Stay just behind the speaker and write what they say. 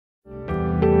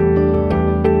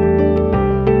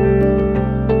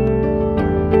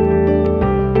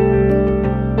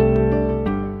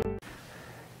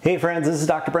Hey friends, this is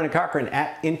Dr. Brendan Cochran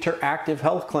at Interactive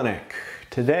Health Clinic.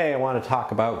 Today I want to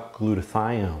talk about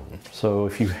glutathione. So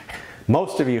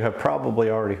most of you have probably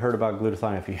already heard about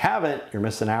glutathione. If you haven't, you're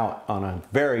missing out on a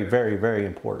very, very, very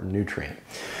important nutrient.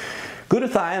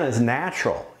 Glutathione is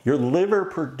natural. Your liver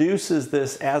produces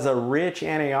this as a rich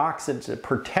antioxidant to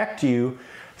protect you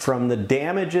from the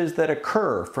damages that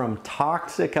occur from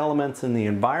toxic elements in the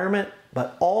environment,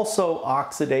 but also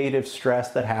oxidative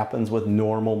stress that happens with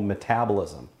normal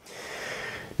metabolism.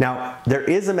 Now, there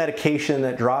is a medication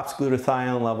that drops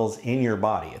glutathione levels in your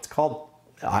body. It's called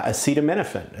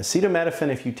acetaminophen. Acetaminophen,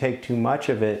 if you take too much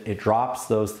of it, it drops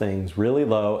those things really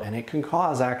low, and it can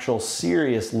cause actual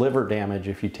serious liver damage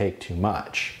if you take too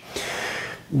much.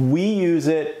 We use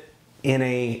it in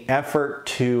an effort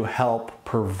to help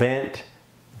prevent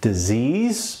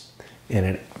disease in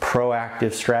a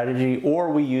proactive strategy, or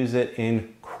we use it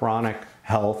in chronic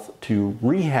health to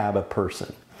rehab a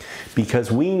person.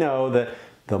 Because we know that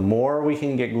the more we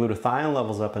can get glutathione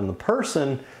levels up in the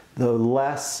person, the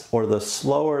less or the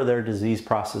slower their disease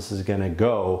process is going to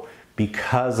go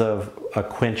because of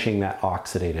quenching that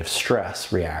oxidative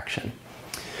stress reaction.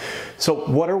 So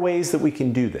what are ways that we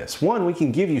can do this? One, we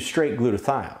can give you straight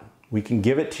glutathione. We can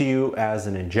give it to you as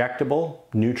an injectable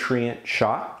nutrient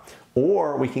shot,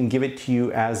 or we can give it to you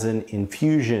as an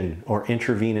infusion or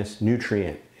intravenous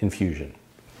nutrient infusion.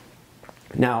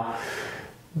 Now,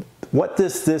 what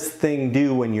does this thing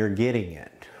do when you're getting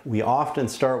it? We often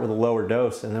start with a lower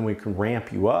dose and then we can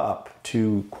ramp you up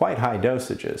to quite high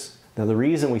dosages. Now, the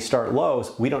reason we start low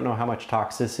is we don't know how much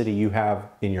toxicity you have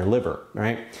in your liver,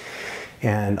 right?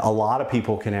 And a lot of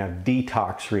people can have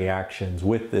detox reactions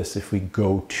with this if we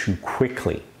go too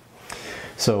quickly.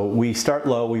 So we start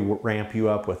low, we ramp you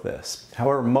up with this.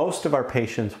 However, most of our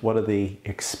patients, what do they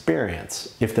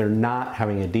experience if they're not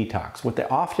having a detox? What they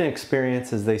often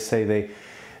experience is they say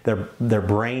their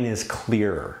brain is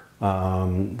clearer.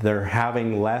 They're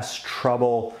having less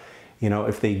trouble,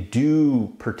 if they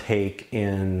do partake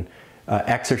in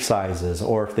exercises,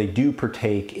 or if they do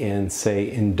partake in, say,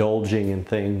 indulging in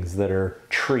things that are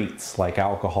treats like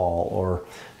alcohol or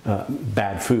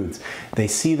bad foods. They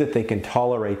see that they can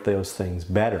tolerate those things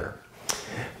better.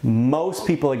 Most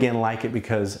people, again, like it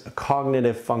because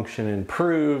cognitive function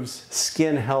improves,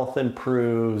 skin health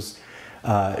improves,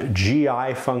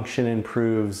 GI function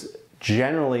improves.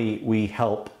 Generally, we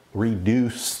help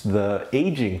reduce the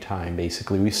aging time,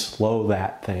 basically. We slow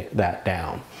that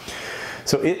down.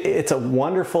 So it's a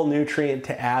wonderful nutrient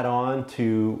to add on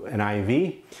to an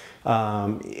IV.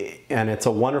 And it's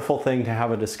a wonderful thing to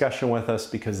have a discussion with us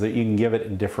because you can give it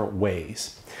in different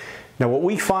ways. Now, what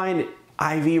we find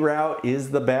IV route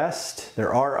is the best.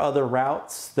 There are other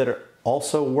routes that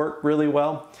also work really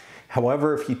well.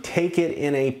 However, if you take it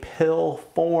in a pill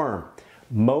form,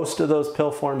 most of those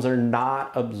pill forms are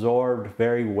not absorbed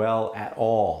very well at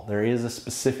all. There is a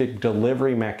specific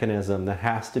delivery mechanism that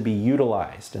has to be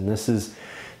utilized, and this is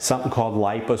something called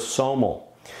liposomal.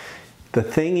 The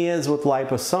thing is with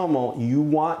liposomal, you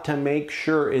want to make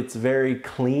sure it's very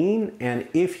clean, and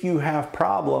if you have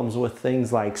problems with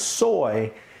things like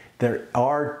soy, there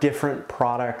are different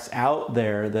products out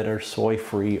there that are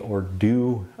soy-free or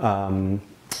do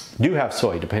have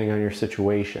soy, depending on your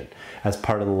situation, as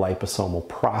part of the liposomal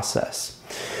process.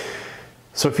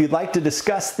 So if you'd like to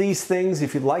discuss these things,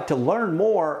 if you'd like to learn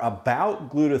more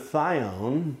about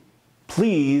glutathione,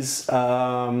 please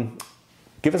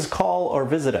give us a call or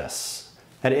visit us.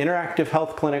 At Interactive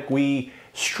Health Clinic, we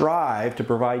strive to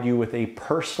provide you with a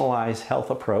personalized health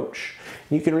approach.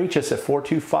 You can reach us at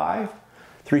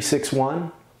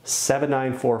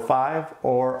 425-361-7945,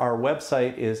 or our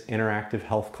website is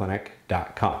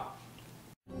interactivehealthclinic.com.